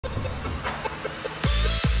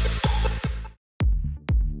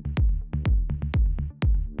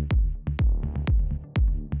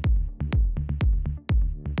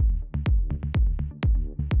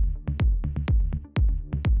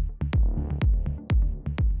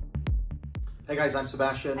Hey guys, I'm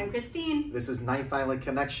Sebastian. I'm Christine. This is Ninth Island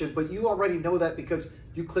Connection, but you already know that because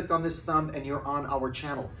you clicked on this thumb and you're on our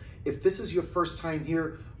channel. If this is your first time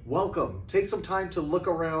here, welcome. Take some time to look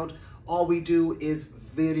around. All we do is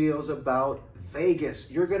videos about Vegas.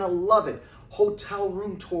 You're gonna love it. Hotel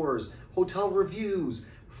room tours, hotel reviews,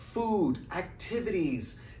 food,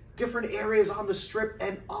 activities, different areas on the strip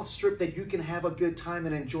and off strip that you can have a good time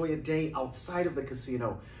and enjoy a day outside of the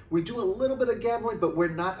casino. We do a little bit of gambling, but we're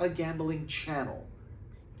not a gambling channel.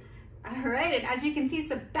 All right, and as you can see,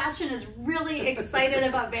 Sebastian is really excited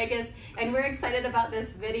about Vegas, and we're excited about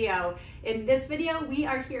this video. In this video, we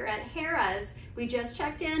are here at Harrahs. We just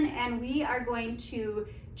checked in, and we are going to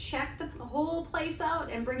check the whole place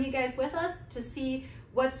out and bring you guys with us to see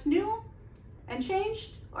what's new and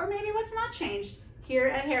changed, or maybe what's not changed here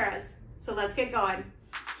at Harrahs. So let's get going.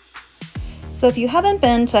 So if you haven't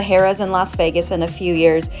been to Harrahs in Las Vegas in a few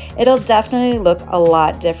years, it'll definitely look a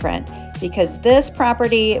lot different because this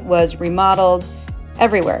property was remodeled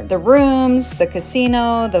everywhere. The rooms, the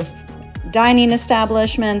casino, the dining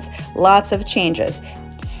establishments, lots of changes.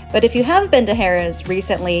 But if you have been to Harrahs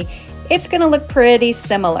recently, it's gonna look pretty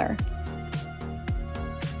similar.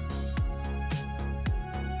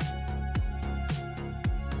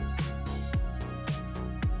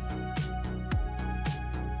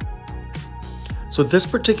 So this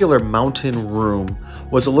particular mountain room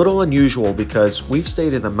was a little unusual because we've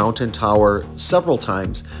stayed in the mountain tower several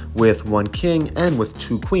times with one king and with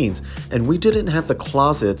two queens, and we didn't have the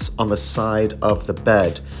closets on the side of the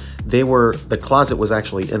bed. The closet was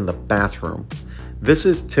actually in the bathroom. This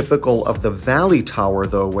is typical of the Valley Tower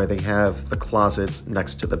though, where they have the closets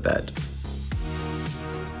next to the bed.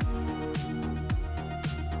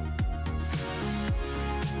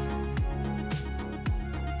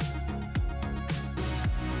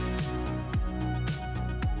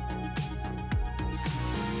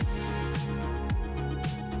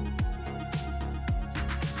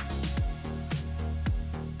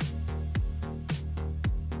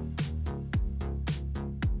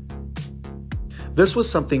 This was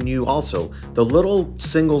something new also, the little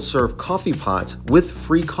single-serve coffee pots with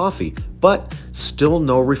free coffee, but still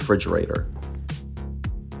no refrigerator.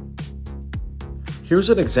 Here's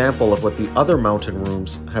an example of what the other mountain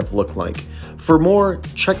rooms have looked like. For more,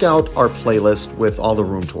 check out our playlist with all the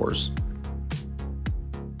room tours.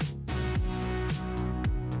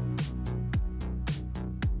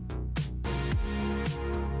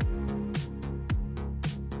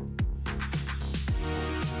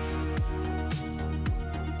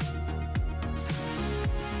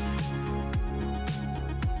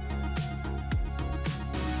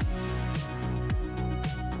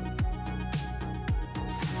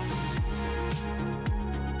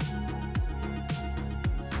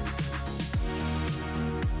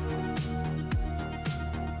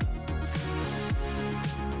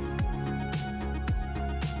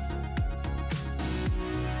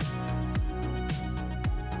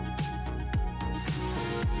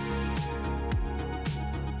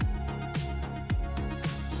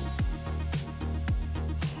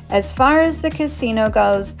 As far as the casino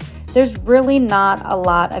goes, there's really not a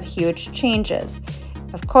lot of huge changes.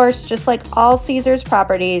 Of course, just like all Caesars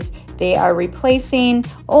properties, they are replacing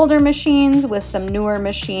older machines with some newer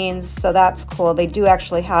machines, so that's cool. They do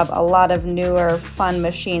actually have a lot of newer, fun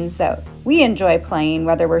machines that we enjoy playing,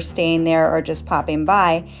 whether we're staying there or just popping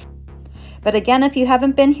by. But again, if you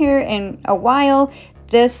haven't been here in a while,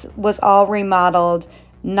 this was all remodeled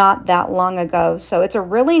not that long ago, so it's a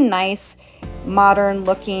really nice, modern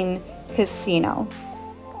looking casino.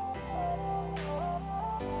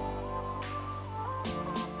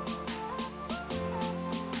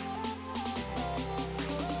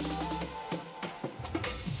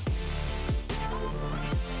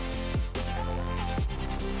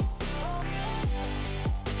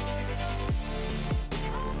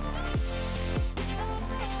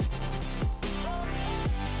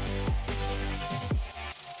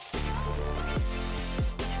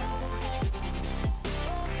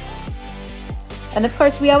 And of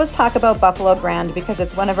course, we always talk about Buffalo Grand because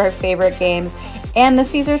it's one of our favorite games, and the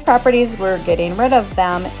Caesars properties were getting rid of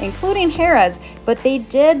them, including Harrah's, but they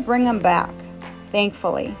did bring them back,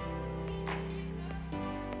 thankfully.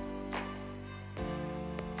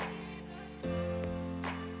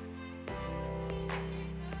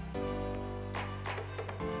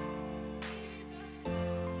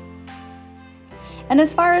 And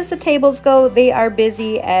as far as the tables go, they are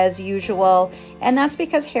busy as usual, and that's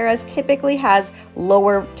because Harrah's typically has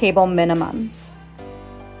lower table minimums.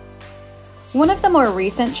 One of the more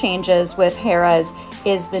recent changes with Harrah's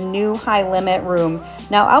is the new high limit room.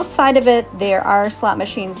 Now outside of it, there are slot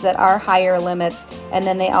machines that are higher limits, and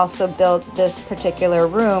then they also built this particular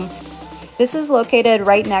room. This is located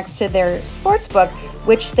right next to their sports book,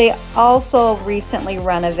 which they also recently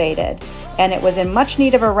renovated. And it was in much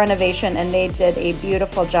need of a renovation, and they did a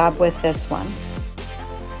beautiful job with this one.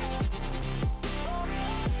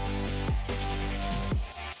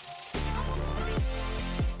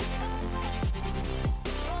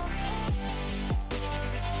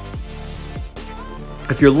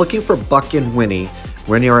 If you're looking for Buck and Winnie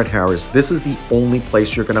when you're at Harrah's, this is the only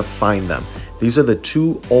place you're gonna find them. These are the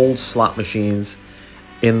two old slot machines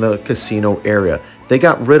in the casino area. They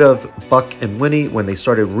got rid of Buck and Winnie when they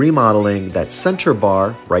started remodeling that center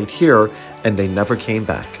bar right here, and they never came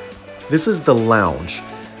back. This is the lounge.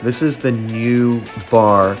 This is the new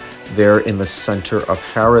bar there in the center of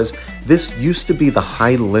Harrah's. This used to be the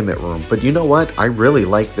high limit room, but you know what? I really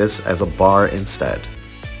like this as a bar instead.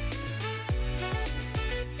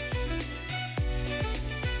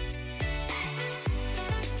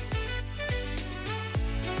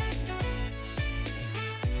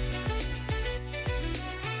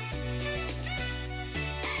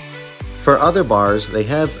 For other bars, they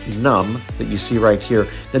have Numb that you see right here.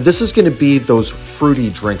 Now this is going to be those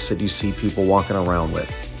fruity drinks that you see people walking around with.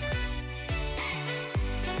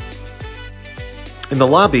 In the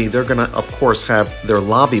lobby, they're going to, of course, have their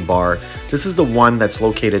lobby bar. This is the one that's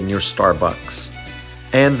located near Starbucks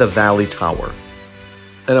and the Valley Tower.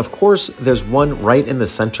 And of course, there's one right in the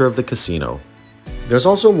center of the casino. There's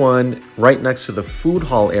also one right next to the food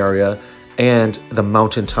hall area and the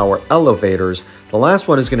Mountain Tower elevators. The last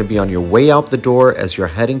one is going to be on your way out the door as you're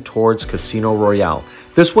heading towards Casino Royale.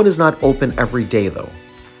 This one is not open every day though.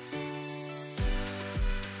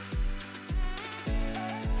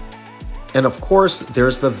 And of course,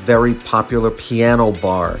 there's the very popular piano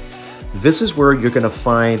bar. This is where you're going to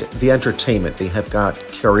find the entertainment. They have got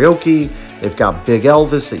karaoke, they've got Big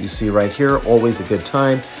Elvis that you see right here, always a good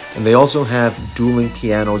time, and they also have dueling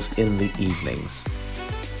pianos in the evenings.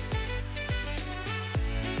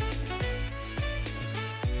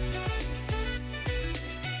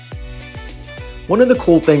 One of the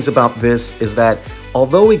cool things about this is that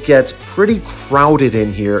although it gets pretty crowded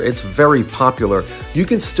in here, it's very popular, you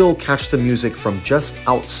can still catch the music from just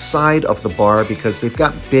outside of the bar because they've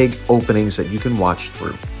got big openings that you can watch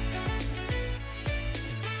through.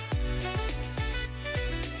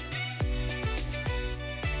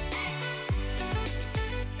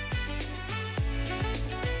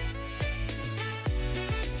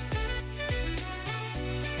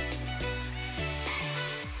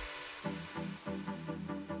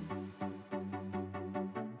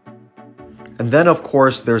 And then, of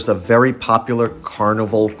course, there's the very popular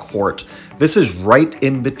Carnival Court. This is right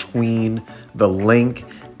in between the Link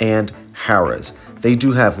and Harrah's. They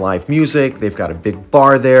do have live music, they've got a big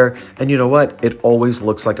bar there, and you know what? It always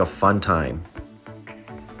looks like a fun time.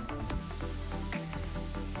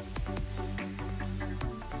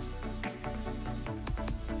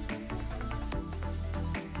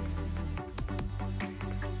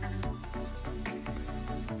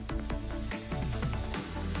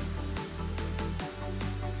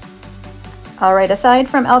 All right, aside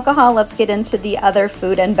from alcohol, let's get into the other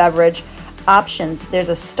food and beverage options. There's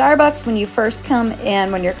a Starbucks when you first come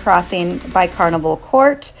in when you're crossing by Carnival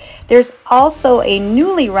Court. There's also a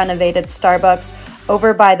newly renovated Starbucks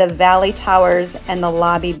over by the Valley Towers and the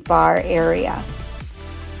lobby bar area.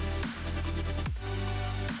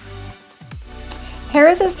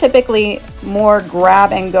 Harrah's is typically more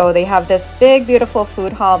grab and go. They have this big, beautiful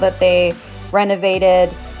food hall that they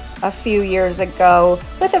renovated a few years ago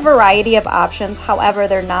with a variety of options. However,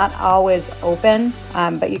 they're not always open,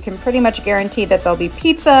 but you can pretty much guarantee that there'll be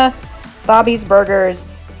pizza, Bobby's Burgers,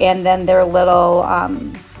 and then their little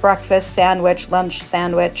breakfast sandwich, lunch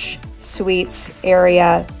sandwich, sweets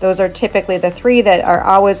area. Those are typically the three that are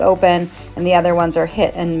always open, and the other ones are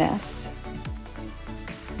hit and miss.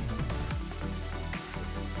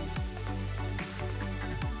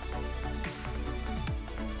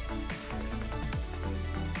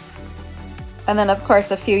 And then, of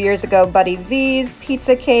course, a few years ago, Buddy V's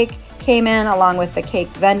Pizza Cake came in along with the cake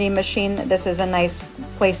vending machine. This is a nice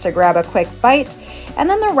place to grab a quick bite. And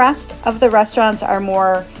then the rest of the restaurants are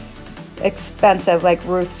more expensive, like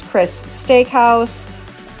Ruth's Chris Steakhouse,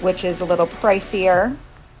 which is a little pricier.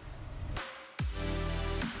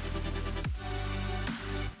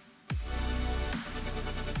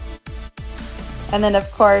 And then, of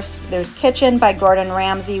course, there's Kitchen by Gordon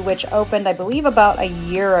Ramsay, which opened, I believe, about a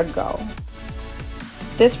year ago.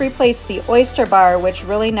 This replaced the Oyster Bar, which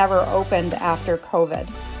really never opened after COVID.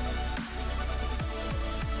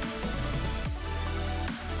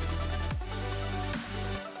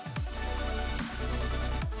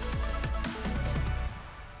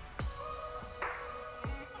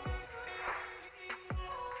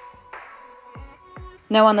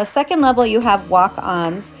 Now on the second level you have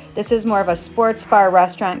walk-ons. This is more of a sports bar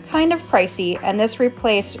restaurant, kind of pricey, and this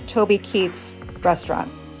replaced Toby Keith's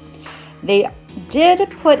restaurant. They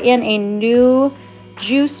did put in a new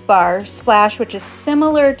juice bar, Splash, which is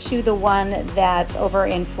similar to the one that's over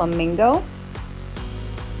in Flamingo.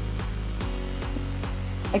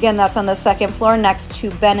 Again, that's on the second floor next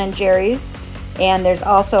to Ben & Jerry's. And there's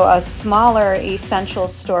also a smaller essential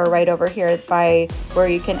store right over here by where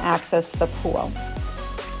you can access the pool.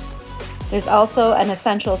 There's also an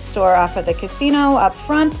essential store off of the casino up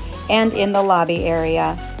front and in the lobby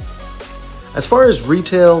area. As far as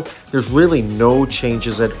retail, there's really no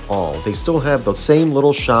changes at all. They still have the same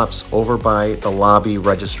little shops over by the lobby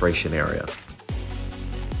registration area.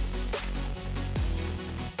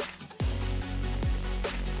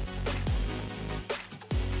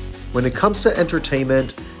 When it comes to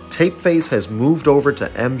entertainment, Tapeface has moved over to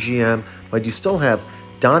MGM, but you still have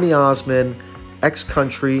Donny Osmond,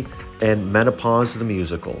 X-Country, and Menopause the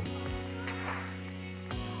Musical.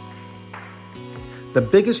 The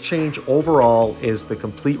biggest change overall is the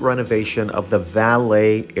complete renovation of the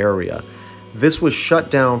valet area. This was shut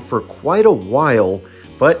down for quite a while,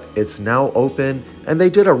 but it's now open and they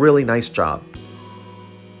did a really nice job.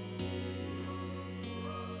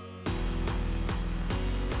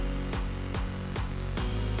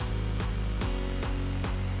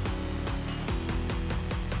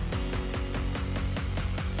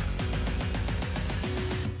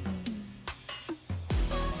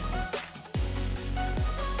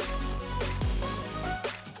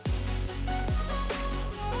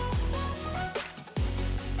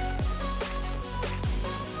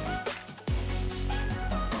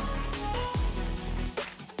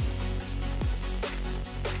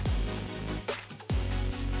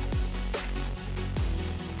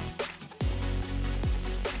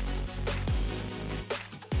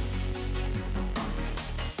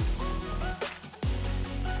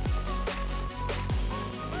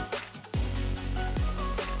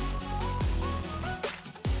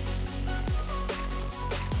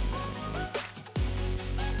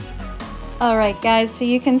 All right, guys, so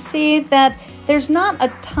you can see that there's not a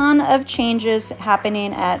ton of changes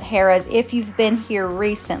happening at Harrah's if you've been here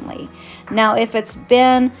recently. Now, if it's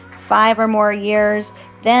been 5 or more years,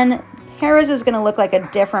 then Harrah's is going to look like a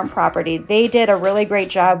different property. They did a really great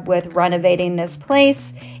job with renovating this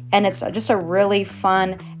place, and it's just a really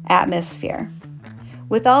fun atmosphere.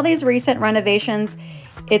 With all these recent renovations,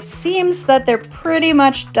 it seems that they're pretty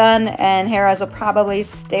much done, and Harrah's will probably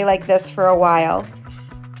stay like this for a while.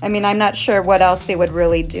 I mean, I'm not sure what else they would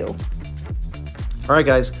really do. All right,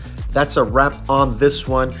 guys, that's a wrap on this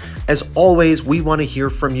one. As always, we want to hear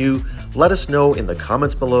from you. Let us know in the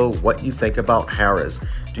comments below what you think about Harrah's.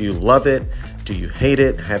 Do you love it? Do you hate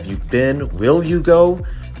it? Have you been? Will you go?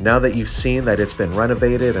 Now that you've seen that it's been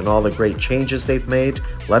renovated and all the great changes they've made,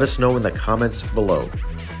 let us know in the comments below.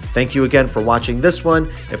 Thank you again for watching this one.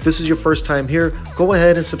 If this is your first time here, go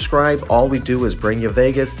ahead and subscribe. All we do is bring you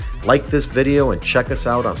Vegas. Like this video and check us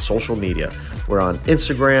out on social media. We're on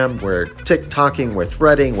Instagram, we're TikToking, we're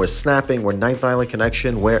threading, we're snapping, we're Ninth Island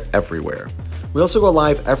Connection, we're everywhere. We also go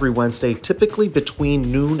live every Wednesday, typically between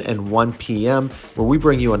noon and 1 p.m., where we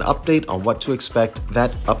bring you an update on what to expect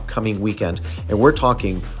that upcoming weekend. And we're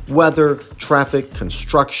talking weather, traffic,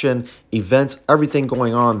 construction, events, everything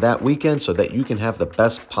going on that weekend so that you can have the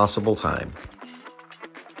best possible time.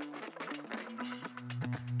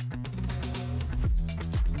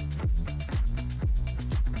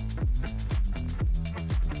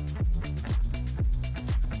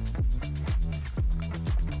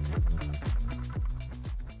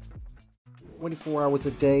 "24 hours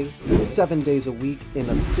a day, 7 days a week, in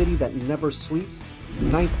a city that never sleeps,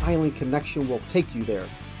 Ninth Island Connection will take you there.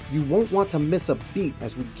 You won't want to miss a beat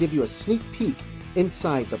as we give you a sneak peek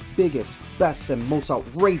inside the biggest, best, and most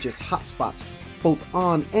outrageous hotspots, both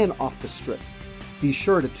on and off the strip. Be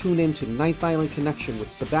sure to tune in to Ninth Island Connection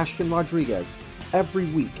with Sebastian Rodriguez every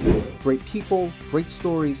week. Great people, great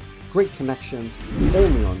stories, great connections,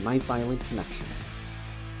 only on Ninth Island Connection."